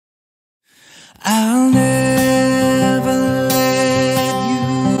I'll never let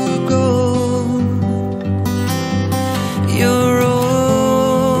you go. You're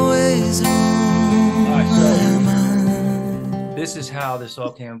always on my mind. This is how this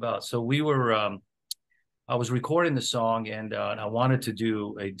all came about. So we were, I was recording the song, and I wanted to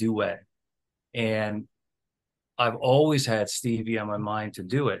do a duet. And I've always had Stevie on my mind to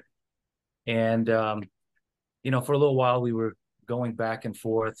do it. And for a little while we were going back and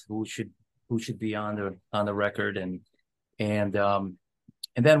forth who should be on the record, and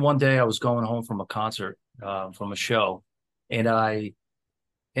then one day I was going home from a concert, from a show, and I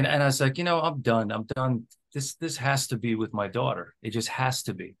was like, I'm done. I'm done. This has to be with my daughter. It just has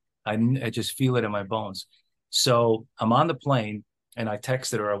to be. I just feel it in my bones. So I'm on the plane, and I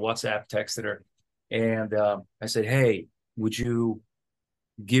texted her, I WhatsApp texted her, and I said, "Hey, would you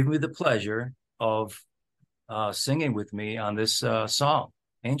give me the pleasure of singing with me on this song,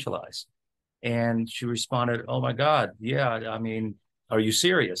 Angel Eyes?" And she responded, "Oh my God, yeah. I mean, are you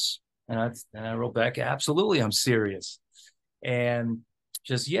serious?" And I wrote back, "Absolutely, I'm serious." And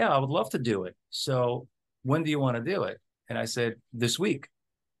just, "Yeah, I would love to do it. So when do you want to do it?" And I said, "This week."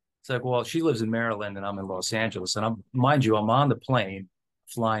 It's like, well, she lives in Maryland and I'm in Los Angeles. And mind you, I'm on the plane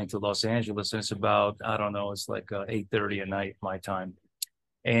flying to Los Angeles. And it's about, I don't know, it's like 8:30 at night, my time.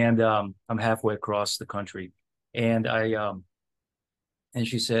 And I'm halfway across the country. And and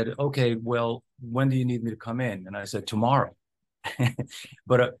she said, "Okay, well, when do you need me to come in?" And I said, "Tomorrow."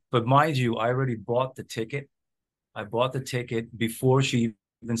 But mind you, I already bought the ticket. I bought the ticket before she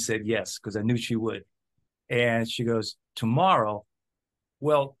even said yes, because I knew she would. And she goes, "Tomorrow?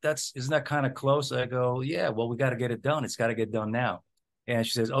 Well, isn't that kind of close?" I go, "Yeah, well, we got to get it done. It's got to get done now." And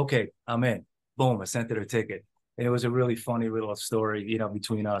she says, "Okay, I'm in." Boom, I sent her a ticket. And it was a really funny little story,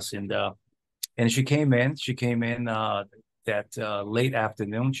 between us. And she came in. She came in that late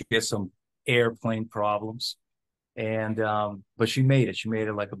afternoon. She had some airplane problems. And but she made it. She made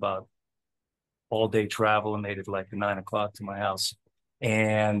it like about all day travel, and made it like 9 o'clock to my house.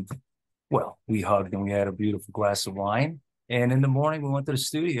 And well, we hugged and we had a beautiful glass of wine. And in the morning, we went to the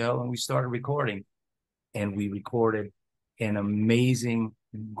studio and we started recording. And we recorded an amazing,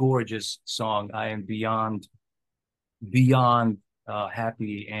 gorgeous song. I am beyond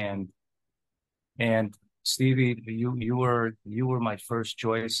happy. And Stevie, you were my first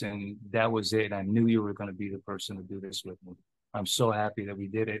choice, and that was it. I knew you were going to be the person to do this with me. I'm so happy that we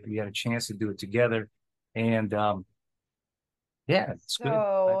did it. We had a chance to do it together, and yeah, it's good.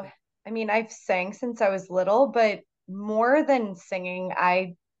 So, I mean, I've sang since I was little, but more than singing,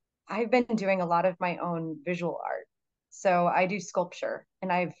 I've been doing a lot of my own visual art. So I do sculpture,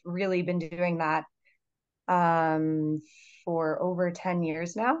 and I've really been doing that um, for over 10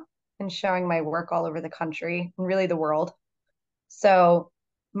 years now and showing my work all over the country and really the world. So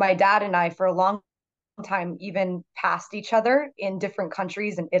my dad and I, for a long time, even passed each other in different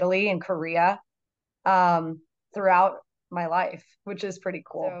countries in Italy and Korea, throughout my life, which is pretty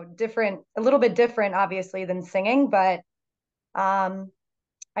cool. So different, a little bit different, obviously, than singing, but um,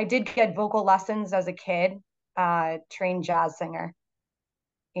 I did get vocal lessons as a kid, trained jazz singer.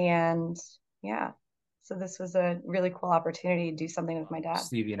 And yeah, so this was a really cool opportunity to do something with my dad.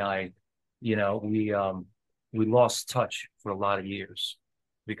 Stevie and I, we lost touch for a lot of years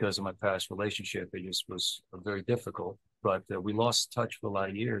because of my past relationship. It just was very difficult. But we lost touch for a lot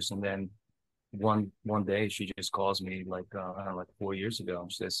of years, and then one day she just calls me, like I don't know, like 4 years ago,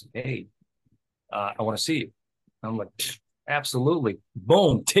 and she says, "Hey, I want to see you." I'm like, "Absolutely."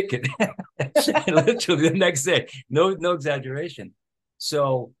 Boom, ticket. Literally the next day. No exaggeration.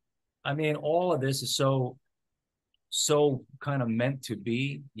 So, I mean, all of this is so kind of meant to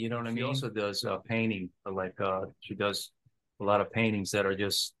be. You know what I mean? She also does painting, like she does a lot of paintings that are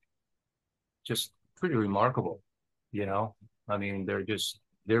just pretty remarkable. You know, I mean,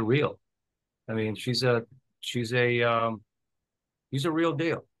 they're real. I mean, she's a she's a real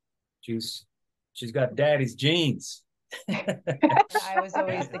deal. She's she's got daddy's genes. I was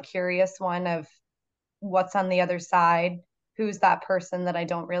always the curious one of what's on the other side, who's that person that I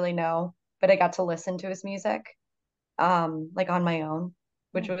don't really know, but I got to listen to his music, like on my own,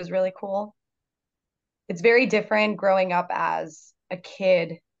 which was really cool. It's very different growing up as a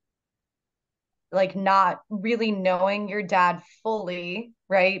kid, like not really knowing your dad fully,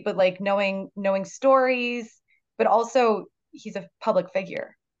 right? But like knowing stories, but also he's a public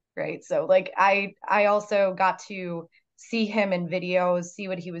figure, right? So like I also got to see him in videos, see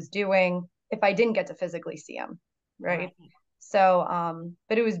what he was doing if I didn't get to physically see him, right? So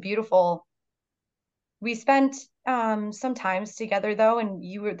but it was beautiful. We spent some times together though, and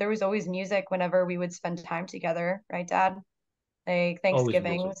there was always music whenever we would spend time together, right, Dad? Like Always music.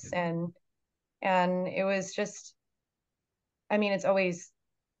 Thanksgivings and And it was just, I mean, it's always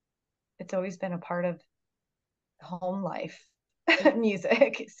been a part of home life,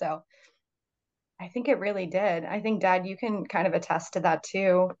 music. So I think it really did. I think, Dad, you can kind of attest to that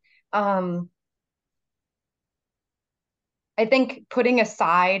too. Um, I think putting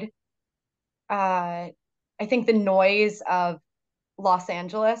aside, I think the noise of Los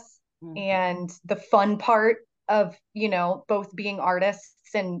Angeles and the fun part of, both being artists.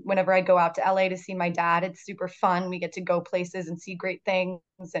 And whenever I go out to LA to see my dad, it's super fun. We get to go places and see great things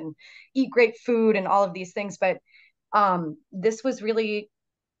and eat great food and all of these things. But this was really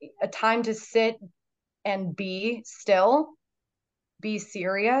a time to sit and be still, be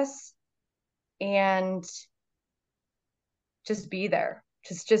serious, and just be there.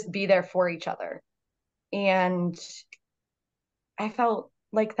 Just be there for each other. And I felt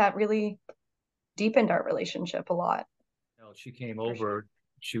like that really deepened our relationship a lot. She came over.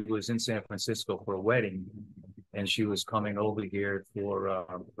 She was in San Francisco for a wedding, and she was coming over here for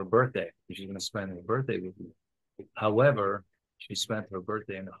her birthday. She's going to spend her birthday with me. However, she spent her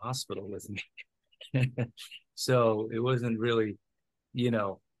birthday in the hospital with me. So it wasn't really,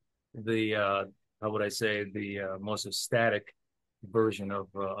 the how would I say, the most ecstatic version of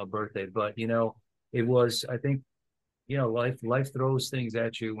a birthday. But it was. I think life throws things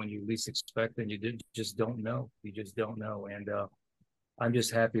at you when you least expect, and just don't know. You just don't know. And I'm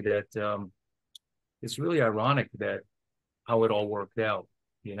just happy that it's really ironic that how it all worked out,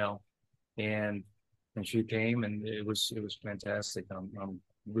 and she came, and it was fantastic. I'm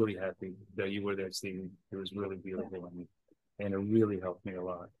really happy that you were there, Stevie. It was really beautiful, and it really helped me a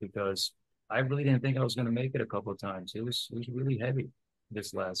lot because I really didn't think I was going to make it a couple of times. It was really heavy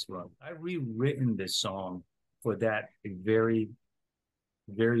this last run. I rewritten this song for that very,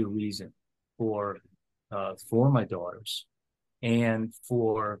 very reason, for my daughters and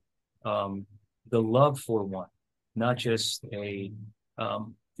for the love for one, not just the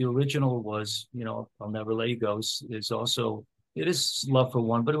original was, I'll Never Let You Go it is love for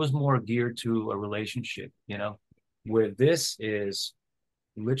one, but it was more geared to a relationship, where this is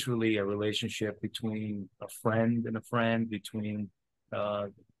literally a relationship between a friend and a friend, between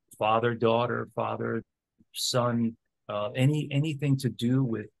father, daughter, father, son, anything to do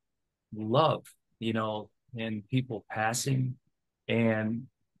with love, and people passing, and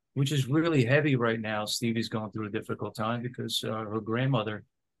which is really heavy right now. Stevie's going through a difficult time because her grandmother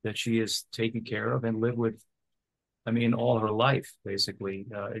that she is taking care of and lived with, all her life, basically,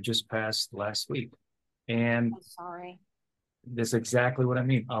 it just passed last week. And I'm sorry. that's exactly what I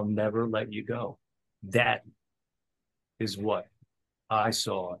mean. I'll never let you go. That is what I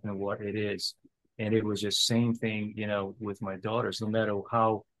saw and what it is. And it was just same thing, with my daughters. No matter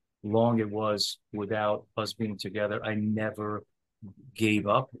how long it was without us being together, I never gave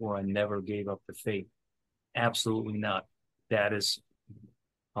up, or I never gave up the faith. Absolutely not. That is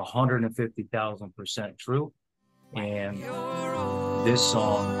 150,000% true. And this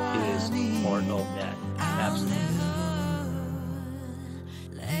song is part of that. Absolutely.